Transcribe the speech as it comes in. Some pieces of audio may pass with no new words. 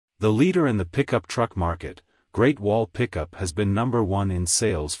The leader in the pickup truck market, GreatWall Pickup has been number one in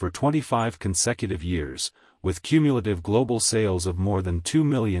sales for 25 consecutive years, with cumulative global sales of more than 2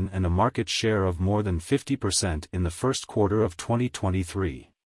 million and a market share of more than 50% in the first quarter of 2023.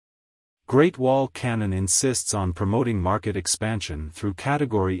 GreatWall Canon insists on promoting market expansion through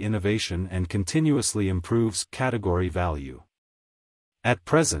category innovation and continuously improves category value. At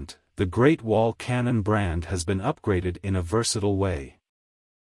present, the GreatWall Canon brand has been upgraded in a versatile way.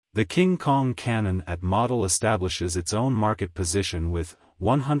 The King Kong Canon AT model establishes its own market position with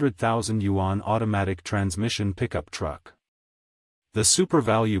 100,000 yuan automatic transmission pickup truck. The super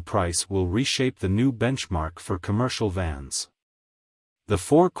value price will reshape the new benchmark for commercial vans. The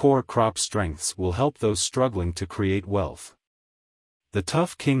 4 core crop strengths will help those struggling to create wealth. The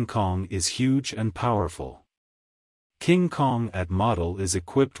tough King Kong is huge and powerful. King Kong AT model is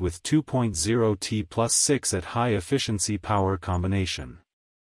equipped with 2.0T plus 6 high-efficiency power combination.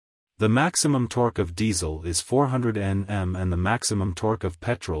 The maximum torque of diesel is 400 Nm and the maximum torque of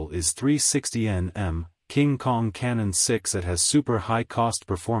petrol is 360 Nm. King Kong Canon 6 AT has super high cost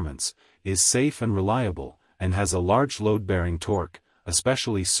performance, is safe and reliable, and has a large load-bearing torque,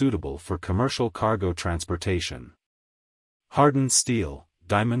 especially suitable for commercial cargo transportation. Hardened steel,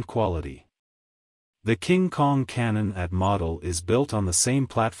 diamond quality. The King Kong Canon AT model is built on the same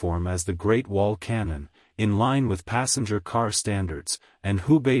platform as the GreatWall Canon, in line with passenger car standards, and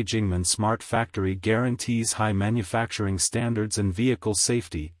Hubei Jingmen Smart Factory guarantees high manufacturing standards and vehicle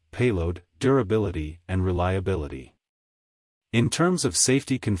safety, payload, durability, and reliability. In terms of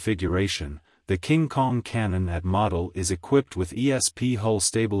safety configuration, the King Kong Canon AT model is equipped with ESP hull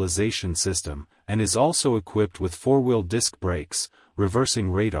stabilization system, and is also equipped with 4-wheel disc brakes,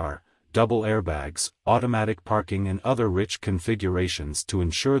 reversing radar, double airbags, automatic parking and other rich configurations to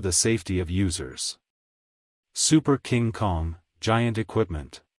ensure the safety of users. Super King Kong, giant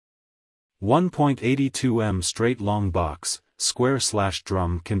equipment. 1.82 m straight long box,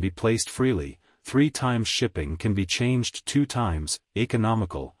 square/drum can be placed freely, 3 times shipping can be changed 2 times,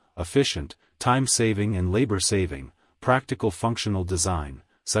 economical, efficient, time-saving and labor-saving, practical functional design,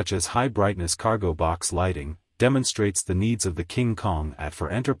 such as high-brightness cargo box lighting, demonstrates the needs of the King Kong AT for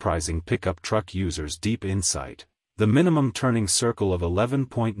enterprising pickup truck users. Deep insight. The minimum turning circle of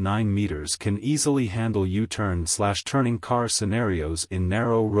 11.9 meters can easily handle U-turn/turning car scenarios in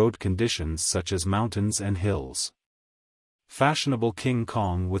narrow road conditions such as mountains and hills. Fashionable King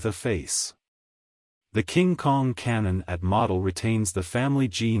Kong with a face. The King Kong Canon AT model retains the family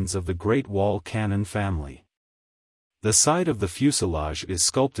genes of the GreatWall Canon family. The side of the fuselage is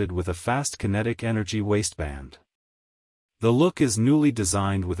sculpted with a fast kinetic energy waistband. The look is newly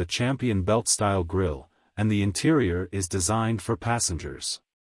designed with a champion belt-style grille, and the interior is designed for passengers.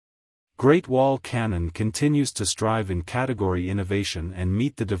 GreatWall Canon continues to strive in category innovation and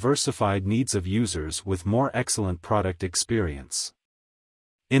meet the diversified needs of users with more excellent product experience.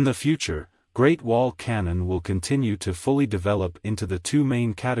 In the future, GreatWall Canon will continue to fully develop into the 2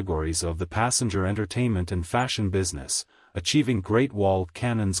 main categories of the passenger entertainment and fashion business, achieving GreatWall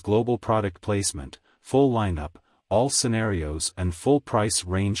Canon's global product placement, full lineup, all scenarios and full price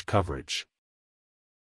range coverage.